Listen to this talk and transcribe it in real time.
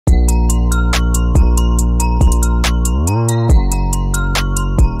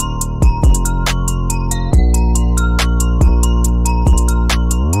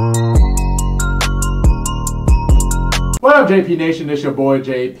What up, JP Nation? It's your boy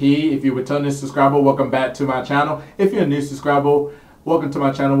JP. If you're a returning subscriber, welcome back to my channel. If you're a new subscriber, welcome to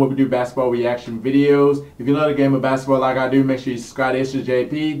my channel where we do basketball reaction videos. If you love the game of basketball like I do, make sure you subscribe to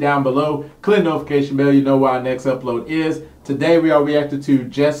ItzJustJP down below. Click the notification bell, you know where our next upload is. Today we are reacting to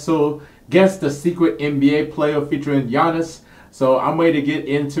Guess the Secret NBA Player featuring Giannis. So I'm ready to get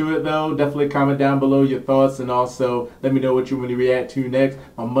into it though. Definitely comment down below your thoughts and also let me know what you want to react to next.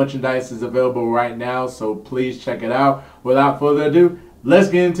 My merchandise is available right now, so please check it out. Without further ado, let's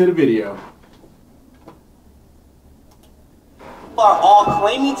get into the video. Are all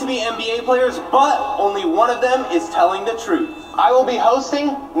claiming to be NBA players, but only one of them is telling the truth. I will be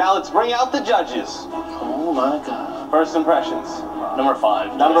hosting. Now let's bring out the judges. Oh my God. First impressions. Number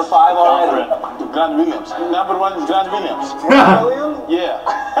 5. Number 5 already. Grant Williams. Number 1 is Grant Williams. Williams? Yeah.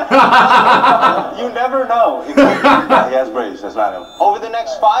 You never know. He has braids. That's not him. Over the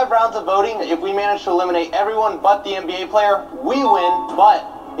next 5 rounds of voting, if we manage to eliminate everyone but the NBA player, we win. But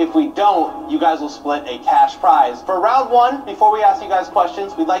if we don't, you guys will split a cash prize. For round 1, before we ask you guys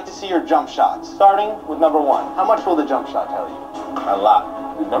questions, we'd like to see your jump shots. Starting with number 1. How much will the jump shot tell you? A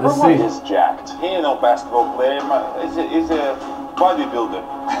lot. Number 1 is jacked. He ain't no basketball player. He's a bodybuilder.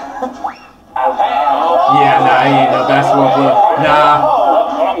 Yeah, nah, he ain't no basketball player.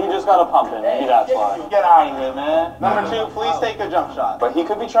 Nah. He just got a pump in. Maybe that's why. Get out of here, man. Number 2, please take a jump shot. But he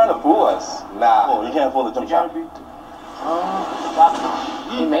could be trying to fool us. Nah. Oh, you can't fool the jump shot.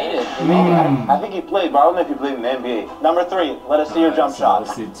 He made it. I think he played, but I don't know if he played in the NBA. Number 3, let us see your jump shot.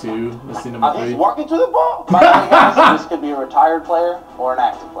 Let's see 2. Let's see number 3. He's walking to the ball. By the way, guys, this could be a retired player or an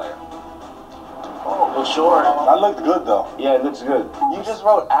active player. Oh, sure. That looked good, though. Yeah, it looks good. You just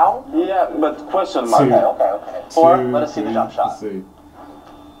wrote out? Yeah, but question mark. 2. Okay. 4, let us see the 3. jump shot. Let's see.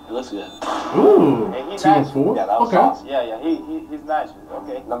 It looks good. Ooh, Hey, he's 2 nice. and 4. Yeah, that was Okay. awesome. Yeah, he's nice.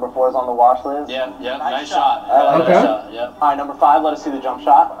 Okay. Number 4 is on the watch list. Yeah, nice shot. shot. Okay. Nice shot. Yeah. All right, number 5, let us see the jump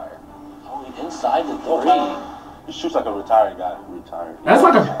shot. Oh, inside the 3. He shoots like a retired guy. Retired.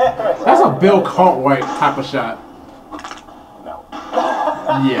 That's a Bill Cartwright type of shot. No.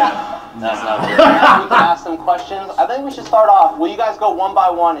 Yeah. That's not good. We can ask some questions. I think we should start off. Will you guys go one by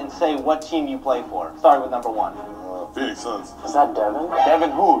one and say what team you play for? Starting with number 1. Phoenix Suns. Is that Devin?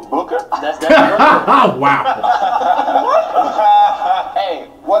 Devin who? Booker? That's Devin. Oh, wow. Hey,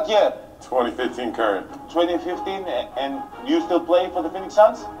 what year? 2015 current. 2015, and you still play for the Phoenix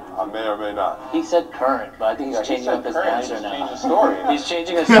Suns? I may or may not. He said current, but I think he's changing up his answer Change now. the story. He's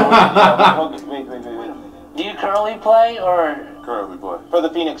changing his story. Wait. Do you currently play or? Currently play. For the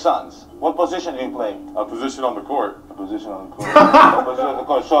Phoenix Suns, what position do you play? A position on the court. A position on the court. A position on the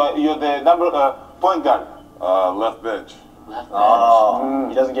court. So you're the point guard. Left bench. Left bench. Oh,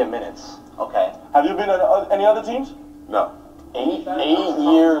 he doesn't get minutes. Okay. Have you been on any other teams? No.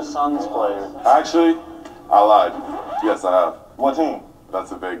 8-year Suns player. Actually, I lied. Yes, I have. What team?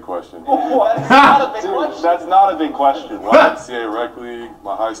 That's a big question. What? That's not a big question. That's not a big question. YMCA Rec League,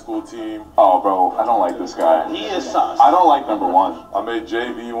 my high school team. Oh, bro, I don't like this guy. He is sus. I don't like number 1. I made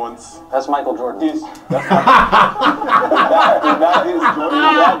JV once. That's Michael Jordan. That is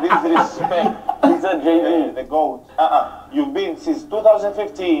disrespect. He's a JV. The GOAT. You've been since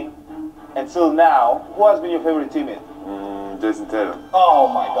 2015 until now. Who has been your favorite teammate? Jason Tatum. Oh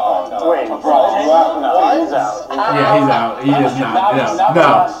my God! No. Wait, bro, he's out. Yeah, he's out. He is not.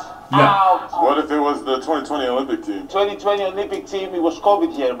 No. What if it was the 2020 Olympic team? 2020 Olympic team. It was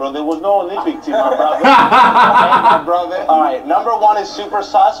COVID year, bro. There was no Olympic team, my brother. My brother. All right, number 1 is super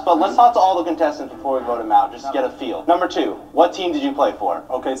sus, but let's talk to all the contestants before we vote him out, just to get a feel. Number 2, what team did you play for?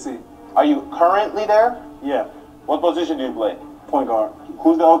 OKC. Are you currently there? Yeah. What position do you play? Point guard.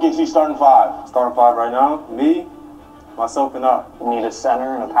 Who's the OKC starting 5? Starting 5 right now. Me, myself, and I. We need a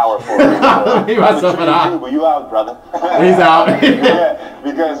center and a power forward. He was up and out. But you out, brother. He's out. Yeah,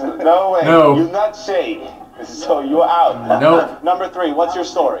 because no way. No. You're not shade. So you're out. Nope. Number 3, what's your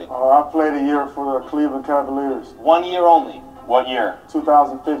story? I played a year for the Cleveland Cavaliers. 1 year only. What year?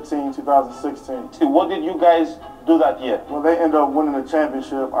 2015, 2016. What did you guys do that year? When they ended up winning the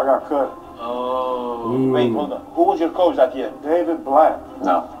championship, I got cut. Oh. Wait, hold on. Who was your coach that year? David Black.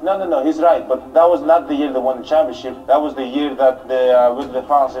 No. No, he's right. But that was not the year they won the championship. That was the year that they with the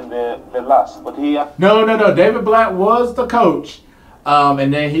fans in the lost. But he. No. David Black was the coach.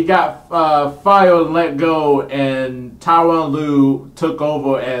 And then he got fired and let go, and Tyronn Lue took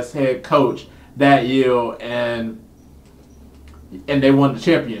over as head coach that year, and they won the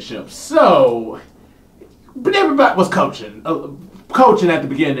championship. So, but David Black was coaching at the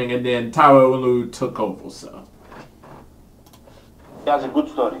beginning, and then Tyronn Lue took over. So, That's a good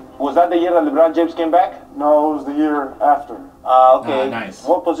story. Was that the year that LeBron James came back? No, it was the year after. Okay. Nice.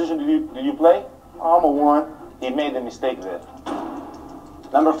 What position did you play? I'm a 1. He made a mistake there.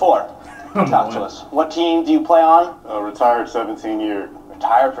 Number 4. Talk to us. What team do you play on? Retired 17-year.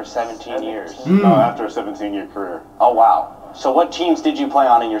 Retired for 17 years. After a 17-year career. Oh, wow. So what teams did you play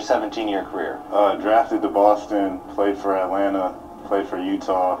on in your 17-year career? Drafted to Boston, played for Atlanta, played for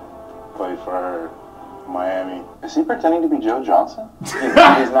Utah, played for Miami. Is he pretending to be Joe Johnson?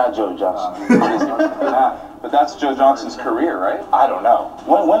 He's not Joe Johnson. But that's Joe Johnson's career, right? I don't know.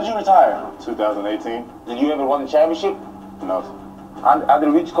 When did you retire? 2018. Did you ever win the championship? No.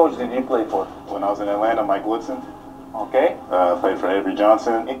 Under which coach did you play for? When I was in Atlanta, Mike Woodson. Okay. Played for Avery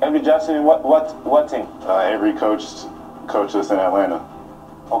Johnson. Avery Johnson in what team? Avery coached us in Atlanta.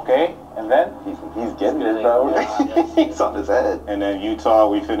 Okay. And then? He's getting it, bro. He's on his head. And then Utah,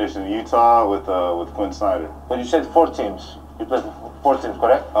 we finished in Utah with Quinn Snyder. But you said 4 teams. You played for 4 teams,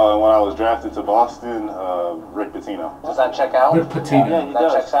 correct? And when I was drafted to Boston, Rick Pitino. Does that check out? Rick Pitino. Yeah, he That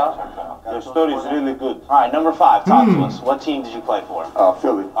does. checks out? Your story is really good. All right, number 5. Talk to us. What team did you play for?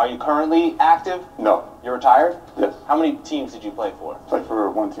 Philly. Are you currently active? No. You're retired? Yes. How many teams did you play for? Played for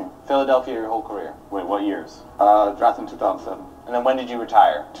one team. Philadelphia your whole career. Wait, what years? Drafted in 2007. And then when did you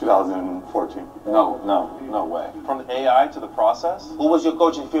retire? 2014. No way. From the AI to the process? Who was your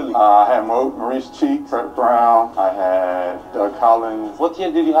coach in Philly? I had Maurice Cheek, Brett Brown. I had Doug Collins. What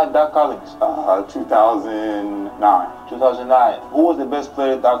year did you have Doug Collins? 2009. 2009. Who was the best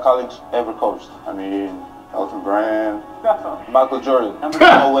player Doug Collins ever coached? I mean, Elton Brand. Michael Jordan.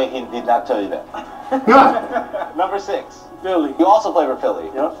 No way he did not tell you that. Number 6. Philly. You also play for Philly.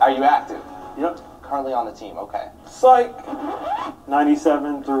 Yep. Are you active? Yep. Currently on the team. Okay. Psych.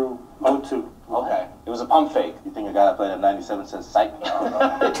 97 through 02. Okay. It was a pump fake. You think a guy that played at 97 says psych?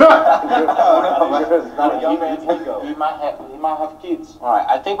 Not a young man's lingo. He might have kids. All right.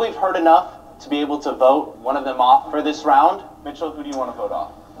 I think we've heard enough to be able to vote one of them off for this round. Mitchell, who do you want to vote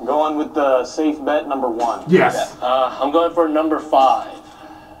off? Going with the safe bet number 1. Yes. I'm going for number 5.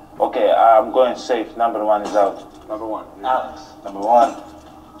 Okay, I'm going safe. Number 1 is out. Number 1. Alex. Number 1.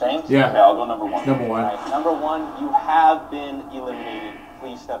 James? Yeah. Yeah, I'll go number 1. Number All 1. right. Number 1, you have been eliminated.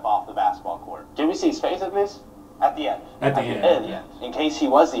 Please step off the basketball court. Can we see his face at least? At the end. At the end. At the end. In case he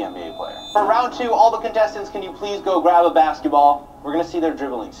was the NBA player. For round 2, all the contestants, can you please go grab a basketball? We're going to see their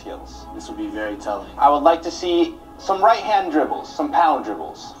dribbling skills. This will be very telling. I would like to see some right-hand dribbles, some pound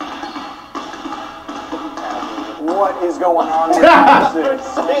dribbles. What is going on? Number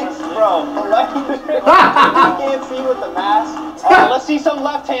 6, bro. You can't see with the mask. All right, let's see some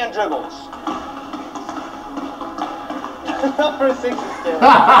left-hand dribbles. Number 6 is scary. I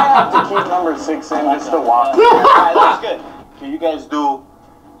have to keep number 6 in just to watch. All right, that's good. Can you guys do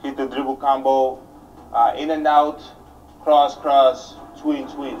hit the dribble combo, in and out, cross, cross, tween,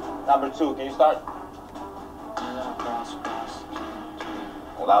 tween. Number 2, can you start?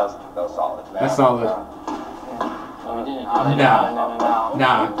 Well, that was solid. That's solid. No, we didn't. Nah.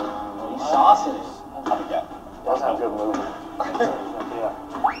 He's saucing it. Yeah. That's not good movement.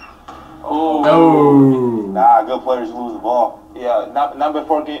 Oh. Nah, good players lose the ball. Yeah, number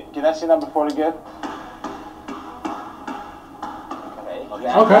 4, can I see number 4 again?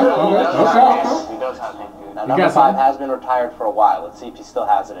 Okay. He does have him good. Now, You number got 5 something? has been retired for a while. Let's see if he still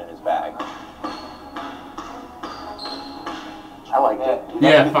has it in his bag. I like that.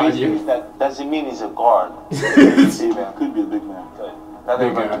 Yeah, The 5 big years. thing is that doesn't mean he's a guard. See, man, could be a big man. Good. That Big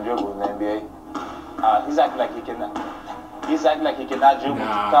everybody guy. can dribble in the NBA. He's acting like he cannot. He's acting like he cannot dribble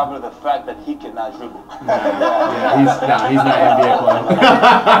Nah. to cover the fact that he cannot dribble. Yeah, he's not NBA player. I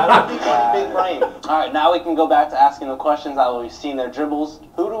don't think he's a big brain. All right, now we can go back to asking the questions. I've always seen their dribbles.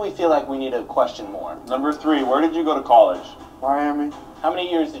 Who do we feel like we need to question more? Number 3, where did you go to college? Miami. How many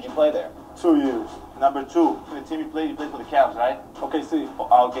years did you play there? 2 years. Number 2, the team you played for the Cavs, right? Okay, see.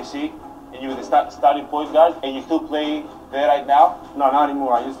 Okay, see. And you were the starting point guard, and you still play there right now? No, not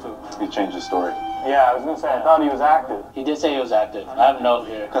anymore. I used to. He changed his story. Yeah, I was gonna say, I thought he was active. He did say he was active. I have a note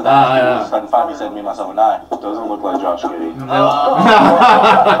here. Because I was starting 5, he said me, myself, and I. Doesn't look like Josh Giddey.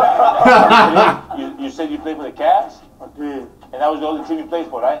 You said you played for the Cavs? I did. And that was the only team you played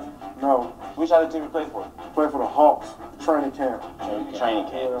for, right? No. Which other team you played for? Played for the Hawks. Training camp. Training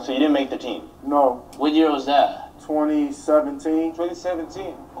camp. So you didn't make the team. No. What year was that? 2017.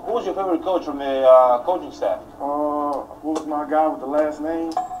 2017. Who was your favorite coach from the coaching staff? What was my guy with the last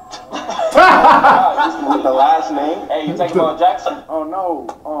name? With the last name? Hey, you talking about Jackson? Oh no.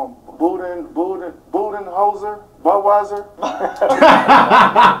 Budenholzer? Budweiser?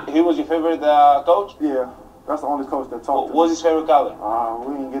 He was your favorite coach? Yeah. That's the only coach that talked to What was me. his favorite color?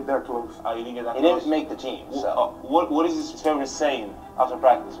 We didn't get that close. You didn't get that He close? didn't make the team. So What is his favorite saying after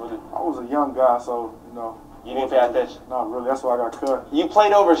practice? I was a young guy, so, You didn't pay attention. Not really. That's why I got cut. you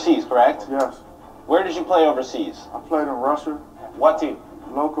played overseas, correct? Yes. Where did you play overseas? I played in Russia. What team?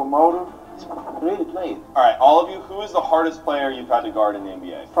 Locomotive. Really played. All right, all of you, who is the hardest player you've had to guard in the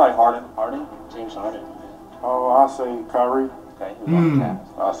NBA? Probably Harden. Harden? James Harden. Oh, I'll say Kyrie. Okay, who's on the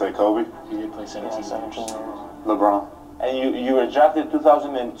Cavs? I'll say Kobe. You did play 17 years. LeBron. And you were drafted in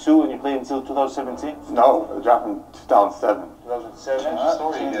 2002 and you played until 2017? No, I dropped in 2007.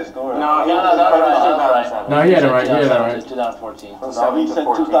 2007? Change the story. No, that's right. No, he had it right. He had it right. 2014. No, he said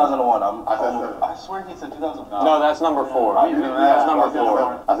 2001. I swear he said 2001. No, that's number 4. That's number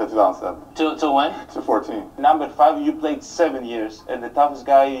 4. I said 2007. Till when? To 14. Number 5, you played 7 years, and the toughest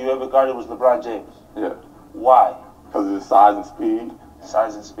guy you ever guarded was LeBron James. Yeah. Why? Because of his size and speed.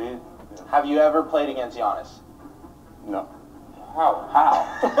 Size and speed? Have you ever played against Giannis? No. How?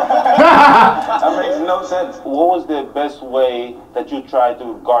 That makes no sense. What was the best way that you tried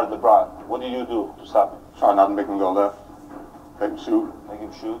to guard LeBron? What did you do to stop him? Try not to make him go left. Make him shoot. Make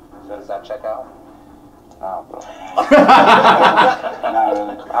him shoot? Does that check out? Nah, bro. Nah,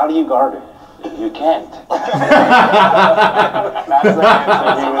 really. How do you guard him? You can't. That's the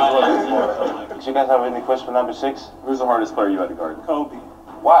answer he was looking for. Do you guys have any questions for number 6? Who's the hardest player you had to guard? Kobe.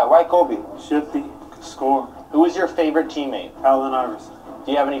 Why? Why Kobe? Shifty. Could score. Who is your favorite teammate? Allen Iverson.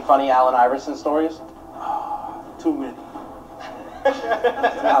 Do you have any funny Allen Iverson stories? Too many.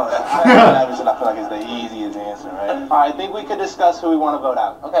 Iverson, I feel like it's the easiest answer, right? All right, I think we could discuss who we want to vote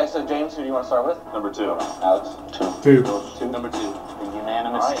out. Okay, so James, who do you want to start with? Number 2. Alex? Two. Number 2.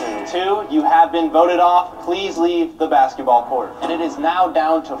 Unanimous two. You have been voted off. Please leave the basketball court. And it is now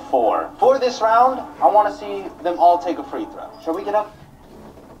down to 4. For this round, I want to see them all take a free throw. Shall we get up?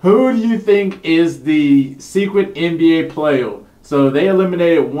 Who do you think is the secret NBA player? So they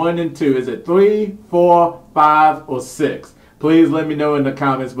eliminated 1 and 2. Is it 3, 4, 5, or 6? Please let me know in the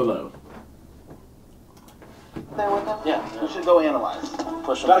comments below. There with them? Yeah. We should go analyze.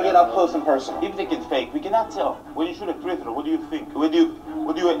 Push Gotta get up close and personal. Even if it's fake, we cannot tell. When you shoot a free throw, what do you think? What do you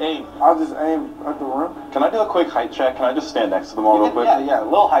aim? I'll just aim at the rim. Can I do a quick height check? Can I just stand next to them all real quick? Yeah, a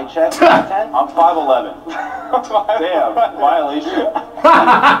little height check. 10. I'm 5'11". Damn, violation.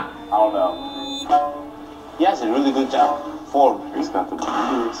 I don't know. He has a really good job. Form. He's got the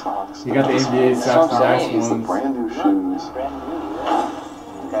NBA socks. You got the NBA socks, the nice It's the ones. brand new shoes.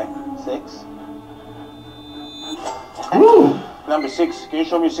 Okay, 6. Woo! Number 6, can you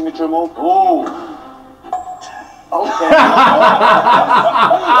show me your signature move? Ooh. Okay.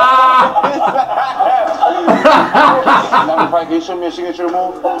 Number 5, can you show me your signature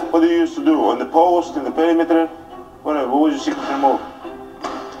move? What do you used to do? On the post, in the perimeter? Whatever, what was your signature move?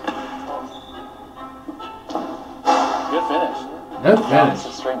 Good finish. That's finished. a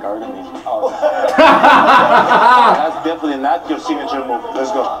straight guard in these. That's definitely not your signature move.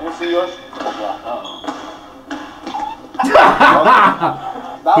 Let's go. You see yours?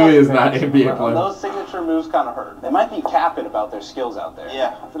 Who is not NBA player? Those signature moves kind of hurt. They might be capping about their skills out there.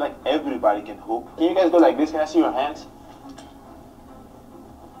 Yeah, I feel like everybody can hoop. Can you guys go like this? Can I see your hands?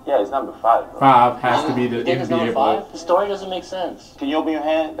 Yeah, it's number 5. Bro. 5 has to be the You think it's NBA number player. 5? The story doesn't make sense. Can you open your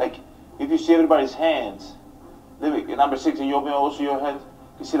hand? Like, if you see everybody's hands, number 6, and you open also your hand,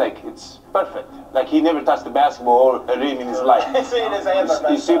 you see, like, it's perfect. Like, he never touched the basketball or a rim in his life.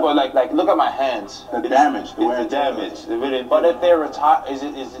 You see, but like, look at my hands. The damage. The damage. The really. But if they're retired, is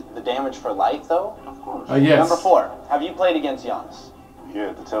it the damage for life though? Of course. Yes. Number 4. Have you played against Giannis?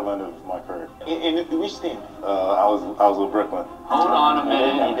 Yeah, at the tail end of my career. In which team? I was with Brooklyn. Hold on a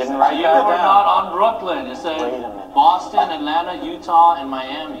minute. You didn't write You that were down. not on Brooklyn. It said Boston, Atlanta, Utah, and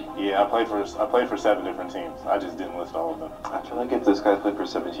Miami. Yeah, I played for 7 different teams. I just didn't list all of them. I feel like if this guy played for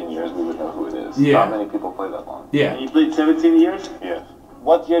 17 years, we would know who it is. Yeah. Not many people play that long. Yeah. You played 17 years? Yeah.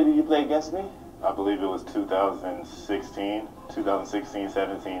 What year did you play against me? I believe it was 2016,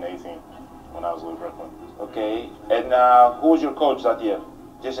 17, 18, when I was with Brooklyn. Okay. And who was your coach that year?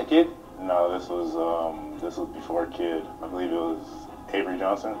 Just a kid? No, this was before Kid. I believe it was Avery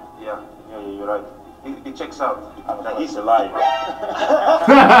Johnson. Yeah, you're right. He checks out. He's alive.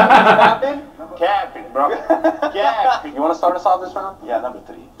 Capping, bro. Capping. You want to start us off this round? Yeah, number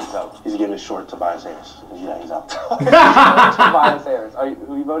 3. So he's giving short to Tobias Harris. Yeah, he's out. Tobias Harris.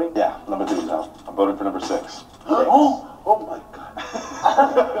 Who are you voting? Yeah, number 3 is out. I'm voting for number 6. Oh my God.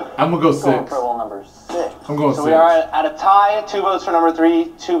 I'm gonna go 6. Going for little number 6. I'm going So 6. we are at a tie. 2 votes for number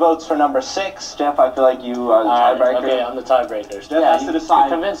 3, 2 votes for number 6. Jeff, I feel like you are the tiebreaker. Okay, I'm the tiebreaker. Jeff has to decide.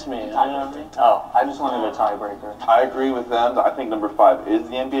 You convinced me. You know what I mean? Oh, I just wanted a tiebreaker. I agree with them. I think number 5 is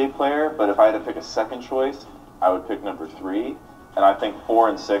the NBA player, but if I had to pick a second choice, I would pick number 3. And I think 4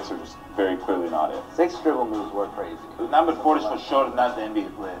 and 6 are just very clearly not it. 6 dribble moves were crazy. Number 4 is for sure not the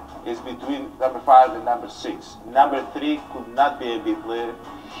NBA player. It's between number 5 and number 6. Number 3 could not be an NBA player.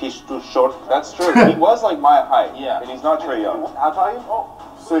 He's too short. That's true. He was like my height. Yeah. And he's not Trae Young. How tall are you? Oh.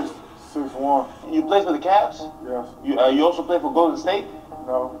 6'1". You play for the Cavs? Yes. You also play for Golden State?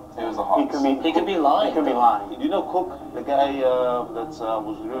 No. It was the Hawks. He could be lying. He could be lying. You know Cook, the guy that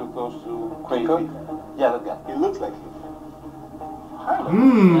was really close to Quinn Cook? Cook? Yeah, that guy. He looks like him.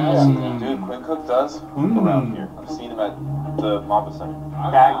 Mmm. Dude, Quinn Cook does look around here. I've seen him at the Mamba Center.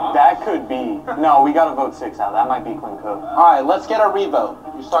 That could be. No, we gotta vote 6 out. That might be Quinn Cook. Alright, let's get a revote.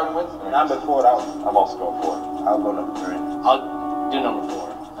 You're starting with? Number 4 out. I'm also going 4. I'll go number 3. I'll do number 4.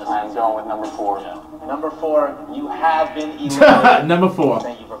 I'm going with number 4. Yeah. Number 4, you have been eliminated. Number 4.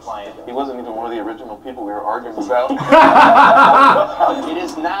 Thank you for playing. He wasn't even one of the original people we were arguing about. It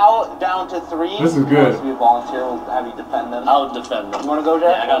is now down to 3. This is good. Once we volunteer, we'll have you defend them. I'll defend them. You want to go,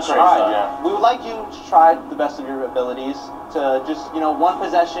 Jeff? Yeah, I got straight All right. start. Yeah. We would like you to try the best of your abilities to just, one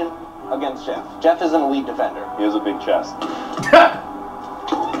possession against Jeff. Jeff is an elite defender. He has a big chest.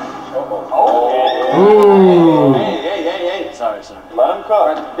 Ooh. Hey. Sorry. Let him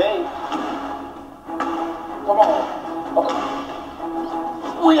cook. Dave. Come on.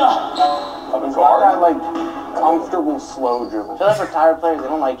 It's not that like comfortable slow I dribble. feel like retired players, they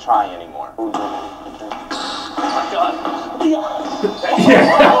don't like trying anymore.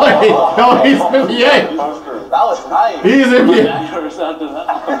 Yeah. No, he's NBA. That was nice. He's NBA.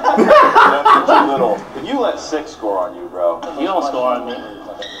 Too little. But you let 6 score on you, bro. You don't score on me.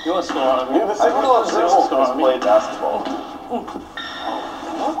 You don't score on me. I don't know if 6 has played basketball.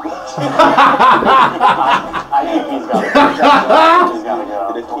 I think he's got to go.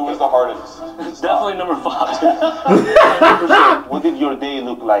 Who was the hardest? It's definitely number 5. What did your day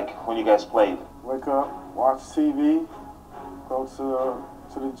look like when you guys played? Wake up, watch TV, go to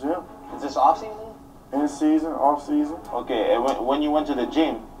the gym. Is this off season? In season, off season. Okay, and when you went to the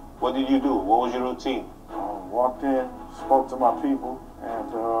gym, what did you do? What was your routine? Walked in, spoke to my people,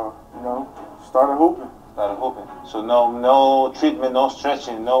 and started hooping. Started hooping. So no treatment, no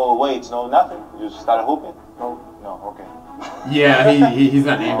stretching, no weights, no nothing. You just started hooping? No. Okay. Yeah, he's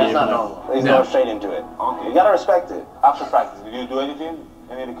not NBA. That's not player. normal. He's No. going straight into it. Okay. You gotta respect it. After practice, did you do anything?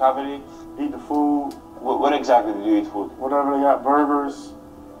 Any recovery? Eat the food, What exactly did you eat food? whatever they got, burgers,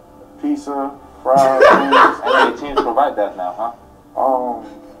 pizza, fries, wings. And the teams provide that now, huh? Well,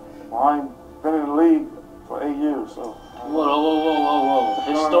 I ain't been in the league for 8 years, so Whoa.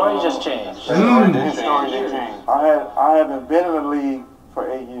 His story just changed. His story did change. I haven't been in the league for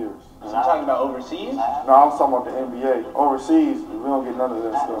 8 years. Is he talking about overseas? No, I'm talking about the NBA. Overseas, we don't get none of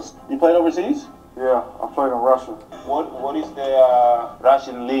that stuff. You played overseas? Yeah, I played in Russia. What is the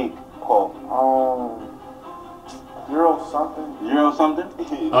Russian league called? Euro something. Euro something?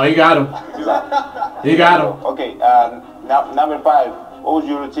 Oh, he got him. He got him. Okay, number 5. What was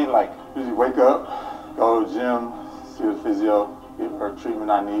your routine like? Usually wake up, go to the gym, see the physio, get her treatment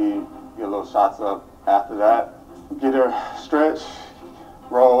I need, get a little shots up. After that, get her stretch,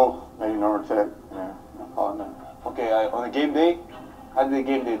 roll, maybe normal tech, and call it night. Okay, on a game day, how did the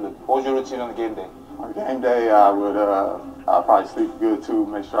game day look? What was your routine on the game day? On game day, I'd probably sleep good too,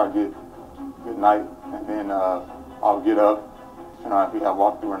 make sure I get good night, and then I'll get up, if we have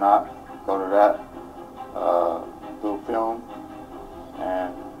walkthrough or not, go to that, do a film,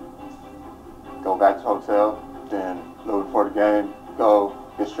 and go back to the hotel, then a little before the game, go,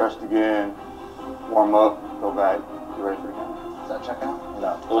 get stretched again, warm up, go back, get ready for the game. Does that check out?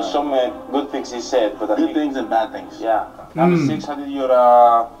 No. There was some good things he said, but Good things and bad things. Yeah. Number 6, how did your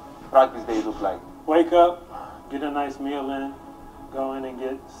practice day look like? Wake up, get a nice meal in, go in and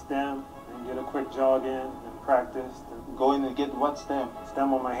get stem, and get a quick jog in, and practice. Go in and get what stem?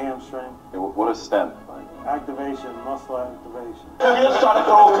 Stem on my hamstring. What is STEM? Activation, muscle activation. You just started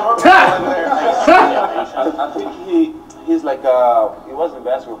throwing curveballs in there. I think he's like he wasn't a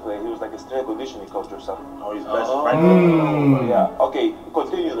basketball player. He was like a strength conditioning coach or something. Or his best friend. Yeah. Okay.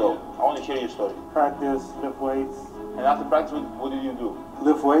 Continue though. I want to hear your story. Practice, lift weights. And after practice, what did you do?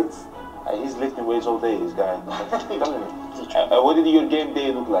 Lift weights. He's lifting weights all day. This guy. Telling me. What did your game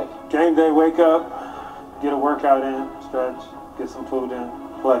day look like? Game day, wake up, get a workout in, stretch, get some food in,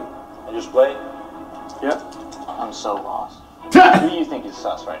 play. And just play. Yep. I'm so lost. Who do you think is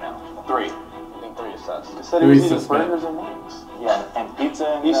sus right now? 3. You think 3 is sus? He said he was eating burgers and wings. Yeah, and pizza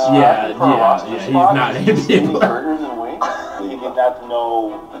and He's Yeah, he's not eating NBA. burgers and wings. He did not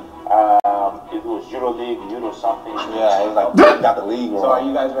know it was EuroLeague, Euro something. Yeah, he was like, got the league wrong. So are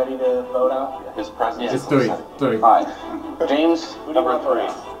you guys ready to vote out? His presence. It's 3. Alright. James, Number 3.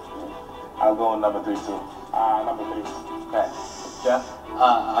 I'll go on number 3 too. Number 3. Okay. Jeff?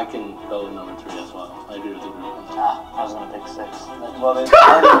 I can go with number 3 as well. I agree with you. I was gonna pick 6. Well, then,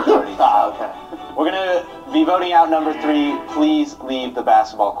 already. Okay. We're gonna be voting out number 3. Please leave the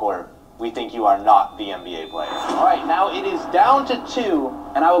basketball court. We think you are not the NBA player. All right, now it is down to 2,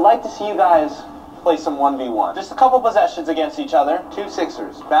 and I would like to see you guys play some 1v1. Just a couple possessions against each other. 2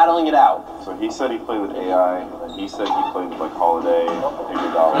 Sixers battling it out. So he said he played with AI, and then he said he played with like Holiday,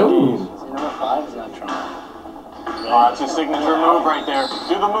 Iguodala. Ooh. Number 5 is not trying. Oh, that's your signature move right there.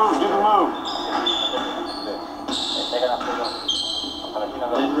 Do the move, do the move.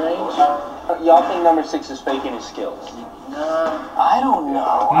 Mid-range? Y'all think number 6 is faking his skills? I don't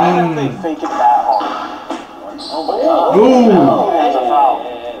know. I don't think fake it that hard. Oh my God. Ooh. That's a foul.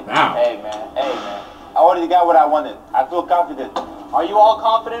 Wow. Hey man, I already got what I wanted. I feel confident. Are you all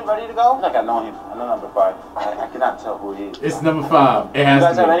confident, ready to go? Like I know him. I know number 5. I cannot tell who he is. It's number 5. It You has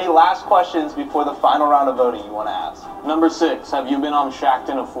guys to have be. any last questions before the final round of voting you want to ask? Number 6, have you been on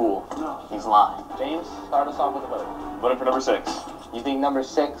Shaqtin' a Fool? No. He's lying. James, start us off with a vote. Voting for number 6. You think number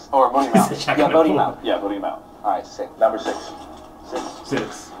 6? Or voting him out. Yeah, voting him out. Yeah, voting him out. All right, 6. Number 6.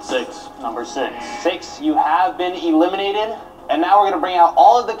 6. 6. Number 6. 6, you have been eliminated. And now we're going to bring out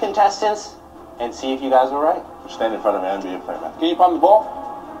all of the contestants and see if you guys were right. Stand in front of an NBA player, man. Can you palm the ball?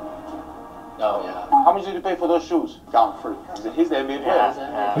 Oh, yeah. How much did you pay for those shoes? Got free. He's the NBA player.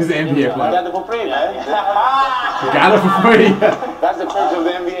 He's the NBA You player. got them for free, man. Got it for free. That's the perks of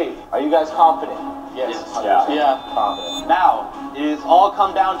the NBA. Are you guys confident? Yes. Yeah. Confident. Now, it has all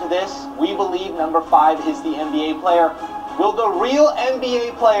come down to this. We believe number 5 is the NBA player. Will the real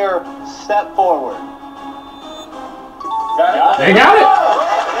NBA player step forward? They got it.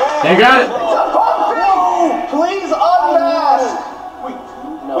 They got it. Please unmask!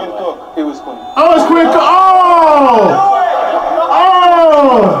 No Quinn way. Cook. It was Quinn. Oh, it's quick. Oh.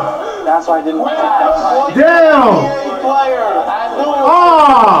 Oh. That's why I didn't. Damn. NBA player.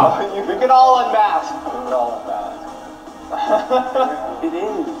 Oh. We can all unmask. It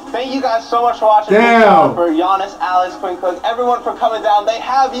is. Thank you guys so much for watching. Damn. For Giannis, Alex, Quinn Cook, everyone for coming down. They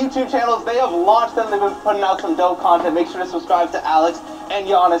have YouTube channels. They have launched them. They've been putting out some dope content. Make sure to subscribe to Alex and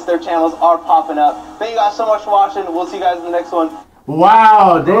Giannis. Their channels are popping up. Thank you guys so much for watching. We'll see you guys in the next one.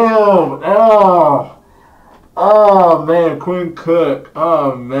 Wow. Damn. Oh. Oh man, Quinn Cook.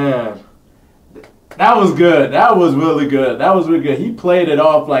 Oh man. That was good. That was really good. That was really good. He played it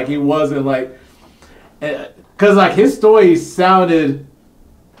off like he wasn't like, cause like his story sounded.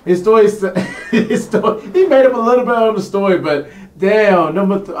 He made up a little bit on the story, but damn,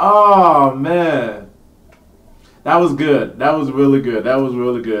 oh man, that was good. That was really good. That was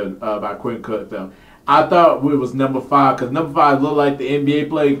really good by Quinn Cook though. I thought it was number 5 because number 5 looked like the NBA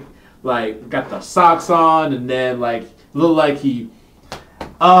play, like got the socks on, and then like looked like he.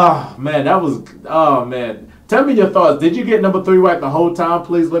 Oh man, that was. Oh man, tell me your thoughts. Did you get number 3 right the whole time?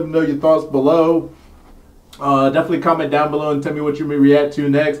 Please let me know your thoughts below. Definitely comment down below and tell me what you may react to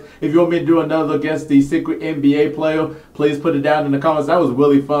next. If you want me to do another against the secret NBA player, please put it down in the comments. That was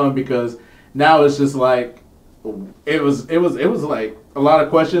really fun because now it's just like it was like a lot of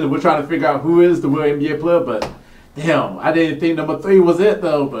questions and we're trying to figure out who is the real NBA player. But damn, I didn't think number 3 was it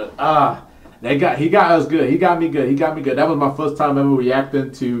though. But he got us good. He got me good. He got me good. That was my first time ever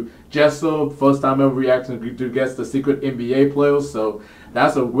reacting to Jessel. First time ever reacting to guess the secret NBA players. So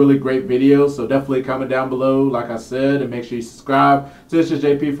that's a really great video. So definitely comment down below, like I said, and make sure you subscribe to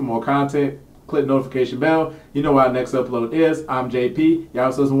ItzJustJP for more content. Click the notification bell. You know why our next upload is. I'm JP.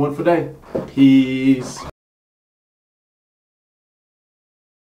 Y'all says one for day. Peace.